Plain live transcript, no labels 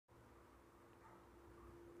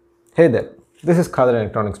Hey there, this is KHADER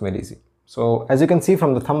Electronics Made Easy. So as you can see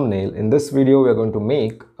from the thumbnail, in this video we are going to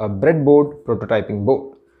make a breadboard prototyping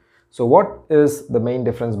board. So what is the main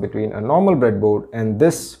difference between a normal breadboard and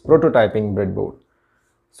this prototyping breadboard?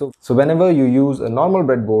 So whenever you use a normal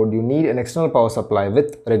breadboard, you need an external power supply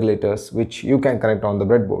with regulators which you can connect on the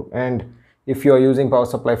breadboard. And if you are using power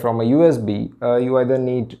supply from a USB, you either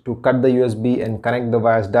need to cut the USB and connect the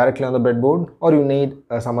wires directly on the breadboard, or you need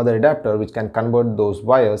some other adapter which can convert those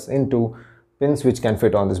wires into pins which can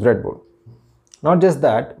fit on this breadboard. Not just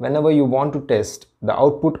that, whenever you want to test the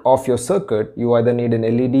output of your circuit, you either need an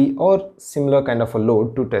LED or similar kind of a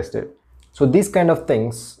load to test it. So these kind of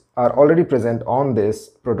things are already present on this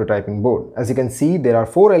prototyping board. As you can see, there are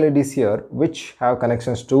 4 LEDs here which have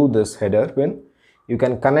connections to this header pin. You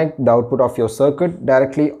can connect the output of your circuit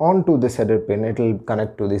directly onto this header pin. It will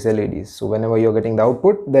connect to these LEDs. So whenever you're getting the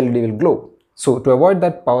output, the LED will glow. So to avoid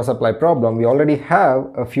that power supply problem, we already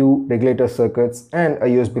have a few regulator circuits and a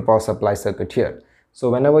USB power supply circuit here.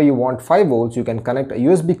 So whenever you want 5 volts, you can connect a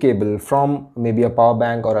USB cable from maybe a power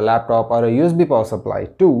bank or a laptop or a USB power supply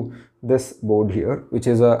to this board here, which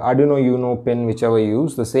is a Arduino Uno pin, whichever you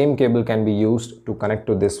use. The same cable can be used to connect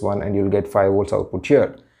to this one and you'll get 5 volts output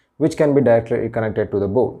here, which can be directly connected to the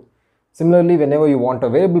board. Similarly, whenever you want a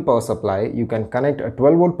variable power supply, you can connect a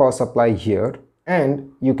 12 volt power supply here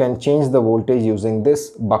and you can change the voltage using this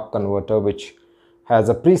buck converter, which has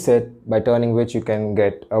a preset by turning which you can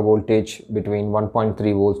get a voltage between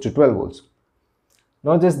 1.3 volts to 12 volts.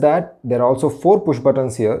 Not just that, there are also 4 push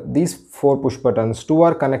buttons here. These 4 push buttons, 2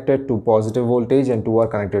 are connected to positive voltage and 2 are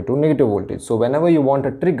connected to negative voltage. So whenever you want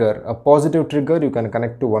a trigger, a positive trigger, you can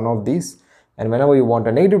connect to one of these, and whenever you want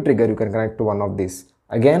a negative trigger, you can connect to one of these.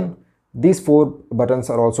 Again, these 4 buttons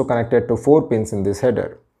are also connected to 4 pins in this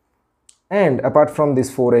header. And apart from these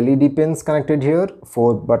 4 LED pins connected here,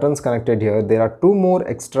 4 buttons connected here, there are 2 more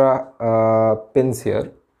extra pins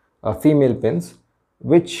here, female pins,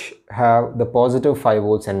 which have the positive 5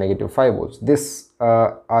 volts and negative 5 volts. This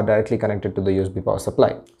are directly connected to the USB power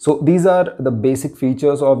supply. So these are the basic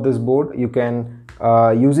features of this board. You can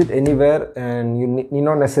use it anywhere and you need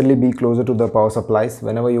not necessarily be closer to the power supplies.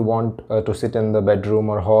 Whenever you want to sit in the bedroom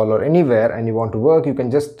or hall or anywhere and you want to work, you can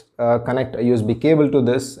just connect a USB cable to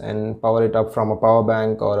this and power it up from a power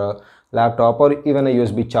bank or a laptop or even a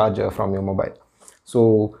USB charger from your mobile.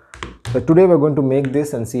 So today we're going to make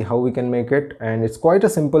this and see how we can make it, and it's quite a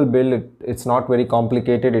simple build. It's not very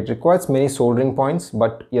complicated. It requires many soldering points,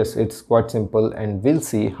 but yes, it's quite simple and we'll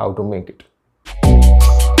see how to make it.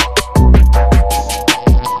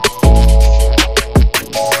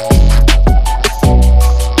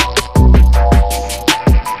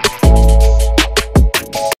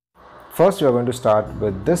 First, we are going to start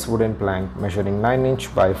with this wooden plank measuring 9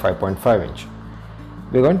 inch by 5.5 inch.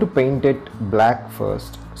 We're going to paint it black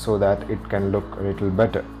first so that it can look a little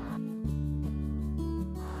better.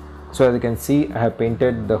 So as you can see, I have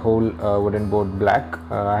painted the whole wooden board black.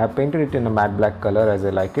 I have painted it in a matte black color as I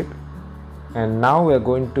like it. And now we are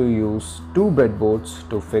going to use 2 breadboards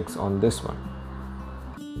to fix on this one.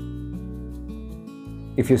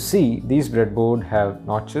 If you see, these breadboards have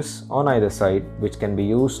notches on either side which can be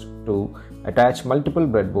used to attach multiple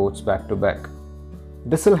breadboards back to back.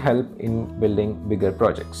 This will help in building bigger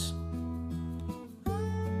projects.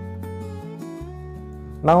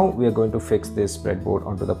 Now we are going to fix this breadboard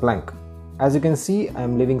onto the plank. As you can see, I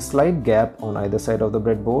am leaving slight gap on either side of the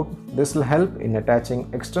breadboard. This will help in attaching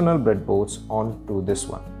external breadboards onto this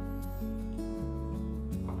one.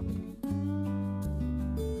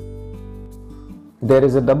 There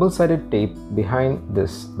is a double-sided tape behind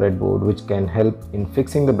this breadboard which can help in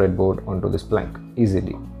fixing the breadboard onto this plank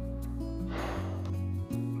easily.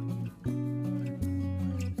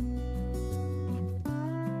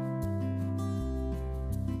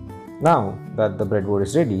 Now that the breadboard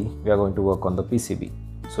is ready, we are going to work on the PCB.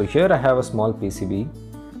 So here I have a small PCB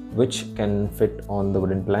which can fit on the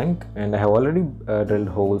wooden plank, and I have already drilled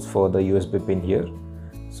holes for the USB pin here.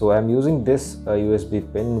 So I am using this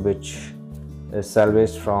USB pin which is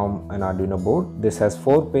salvaged from an Arduino board. This has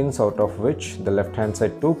 4 pins, out of which the left hand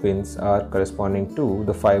side 2 pins are corresponding to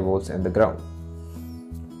the 5 volts and the ground.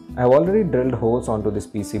 I have already drilled holes onto this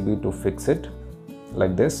PCB to fix it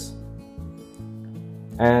like this.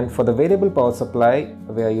 And for the variable power supply,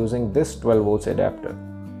 we are using this 12 volts adapter.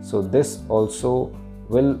 So this also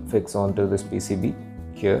will fix onto this PCB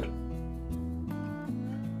here.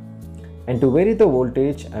 And to vary the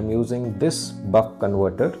voltage, I am using this buck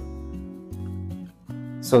converter.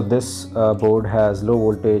 So this board has low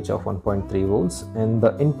voltage of 1.3 volts, and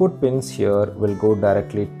the input pins here will go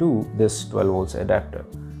directly to this 12 volts adapter,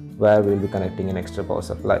 where we will be connecting an extra power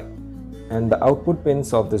supply. and the output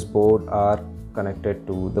pins of this board are connected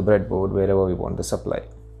to the breadboard wherever we want the supply.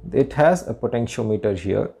 It has a potentiometer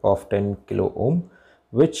here of 10 kilo ohm,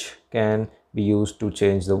 which can be used to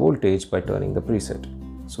change the voltage by turning the preset.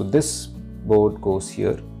 So this board goes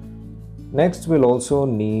here. Next, we'll also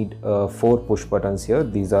need 4 push buttons here.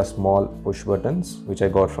 These are small push buttons which I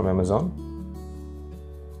got from Amazon.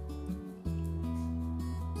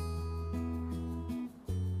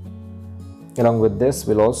 Along with this,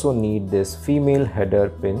 we'll also need this female header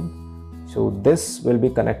pin. So this will be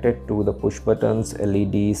connected to the push buttons,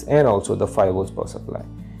 LEDs, and also the 5 volts power supply.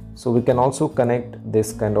 So we can also connect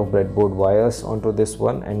this kind of breadboard wires onto this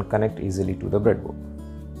one and connect easily to the breadboard.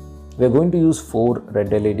 We are going to use 4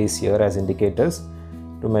 red LEDs here as indicators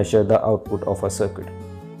to measure the output of a circuit.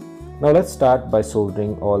 Now let's start by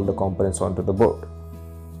soldering all the components onto the board.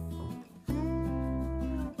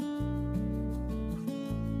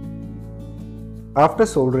 After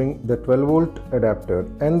soldering the 12 volt adapter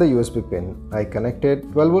and the USB pin, I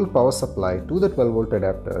connected 12 volt power supply to the 12 volt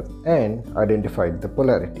adapter and identified the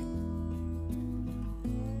polarity.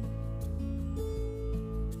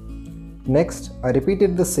 Next, I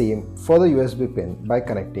repeated the same for the USB pin by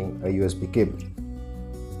connecting a USB cable.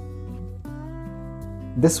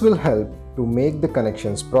 This will help to make the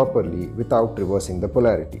connections properly without reversing the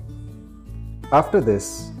polarity. After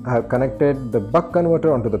this, I have connected the buck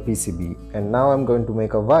converter onto the PCB, and now I'm going to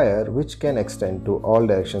make a wire which can extend to all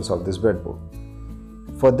directions of this breadboard.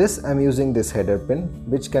 For this, I'm using this header pin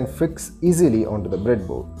which can fix easily onto the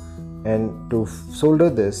breadboard, and to solder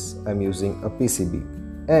this, I'm using a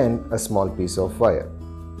PCB and a small piece of wire.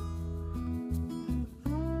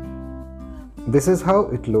 This is how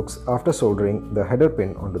it looks after soldering the header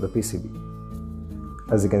pin onto the PCB.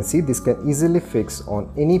 As you can see, this can easily fix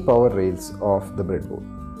on any power rails of the breadboard.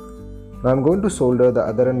 Now I'm going to solder the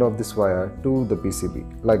other end of this wire to the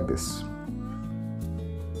PCB like this.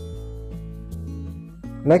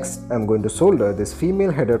 Next, I'm going to solder this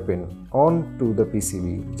female header pin onto the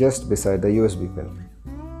PCB just beside the USB pin.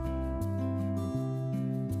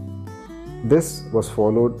 This was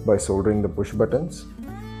followed by soldering the push buttons.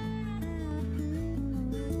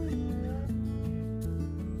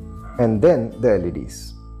 And then the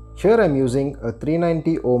LEDs. Here I am using a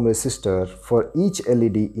 390 ohm resistor for each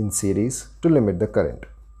LED in series to limit the current.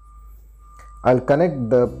 I'll connect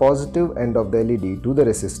the positive end of the LED to the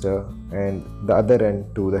resistor and the other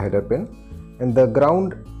end to the header pin, and the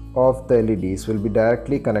ground of the LEDs will be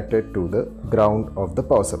directly connected to the ground of the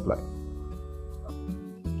power supply.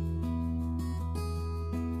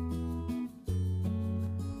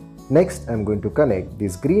 Next, I am going to connect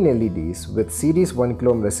these green LEDs with series 1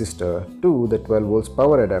 kilo ohm resistor to the 12 volts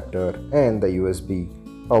power adapter and the USB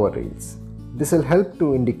power rails. This will help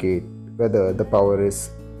to indicate whether the power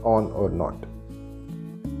is on or not.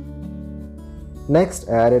 Next,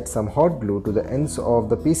 I added some hot glue to the ends of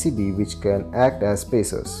the PCB which can act as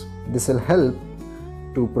spacers. This will help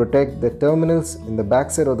to protect the terminals in the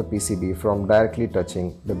backside of the PCB from directly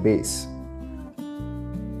touching the base.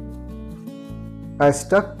 I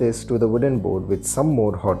stuck this to the wooden board with some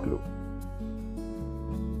more hot glue.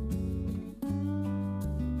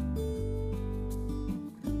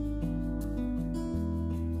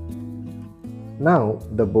 Now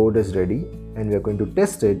the board is ready, and we are going to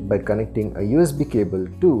test it by connecting a USB cable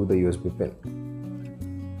to the USB pin.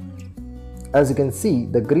 As you can see,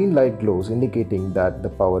 the green light glows indicating that the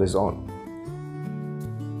power is on.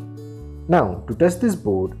 Now, to test this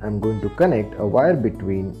board, I am going to connect a wire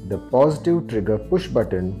between the positive trigger push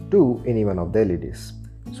button to any one of the LEDs.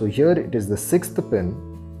 So here it is the 6th pin,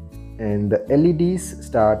 and the LEDs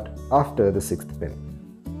start after the 6th pin.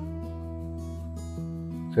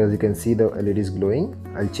 So as you can see, the LED is glowing.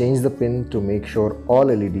 I'll change the pin to make sure all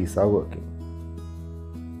LEDs are working.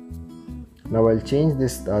 Now I'll change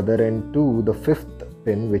this other end to the 5th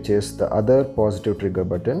pin, which is the other positive trigger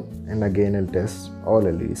button, and again I'll test all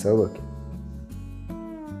LEDs are working.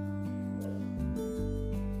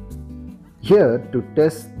 Here, to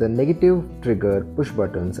test the negative trigger push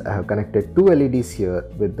buttons, I have connected 2 LEDs here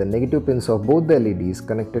with the negative pins of both the LEDs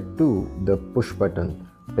connected to the push button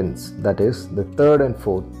pins, that is the 3rd and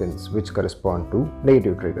 4th pins, which correspond to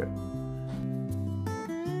negative trigger.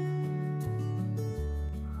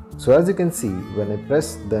 So as you can see, when I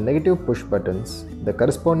press the negative push buttons, the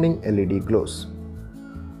corresponding LED glows.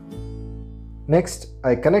 Next,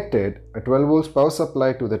 I connected a 12 volts power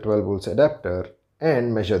supply to the 12 volts adapter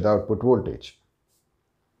and measure the output voltage.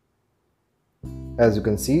 As you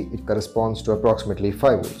can see, it corresponds to approximately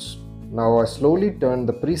 5 volts. Now I slowly turn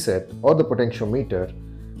the preset or the potentiometer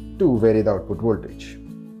to vary the output voltage.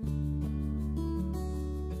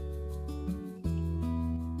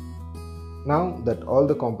 Now that all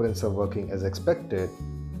the components are working as expected,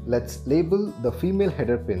 let's label the female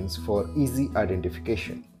header pins for easy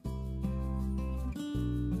identification.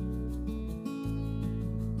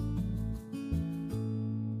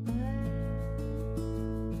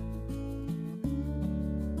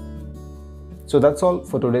 So that's all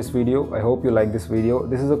for today's video. I hope you like this video.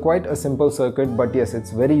 This is quite a simple circuit, but yes, it's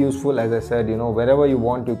very useful. As I said, wherever you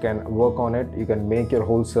want, you can work on it. You can make your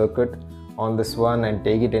whole circuit on this one and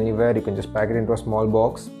take it anywhere. You can just pack it into a small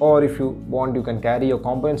box, or if you want, you can carry your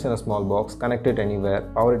components in a small box, connect it anywhere,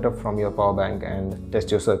 power it up from your power bank and test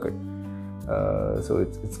your circuit. So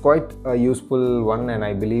it's quite a useful one, and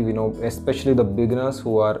I believe especially the beginners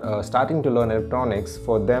who are starting to learn electronics,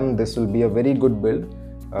 for them this will be a very good build.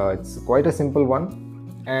 It's quite a simple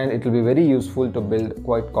one, and it will be very useful to build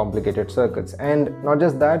quite complicated circuits. And not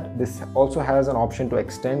just that, this also has an option to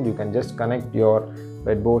extend. You can just connect your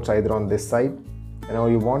breadboards either on this side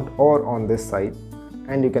you want, or on this side,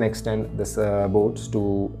 and you can extend this boards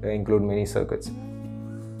to include many circuits.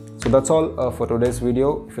 So that's all for today's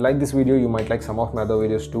video. If you like this video, you might like some of my other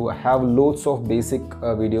videos too. I have loads of basic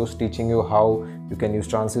videos teaching you how you can use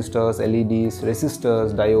transistors, LEDs,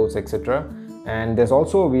 resistors, diodes, etc. And there's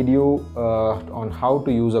also a video on how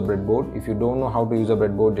to use a breadboard. If you don't know how to use a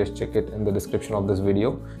breadboard, just check it in the description of this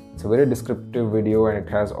video. It's a very descriptive video, and it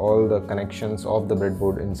has all the connections of the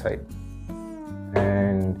breadboard inside.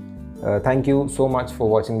 And thank you so much for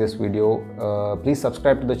watching this video. Please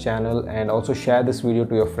subscribe to the channel and also share this video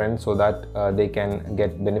to your friends so that they can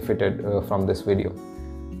get benefited from this video.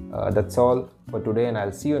 That's all for today, and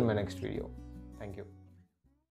I'll see you in my next video.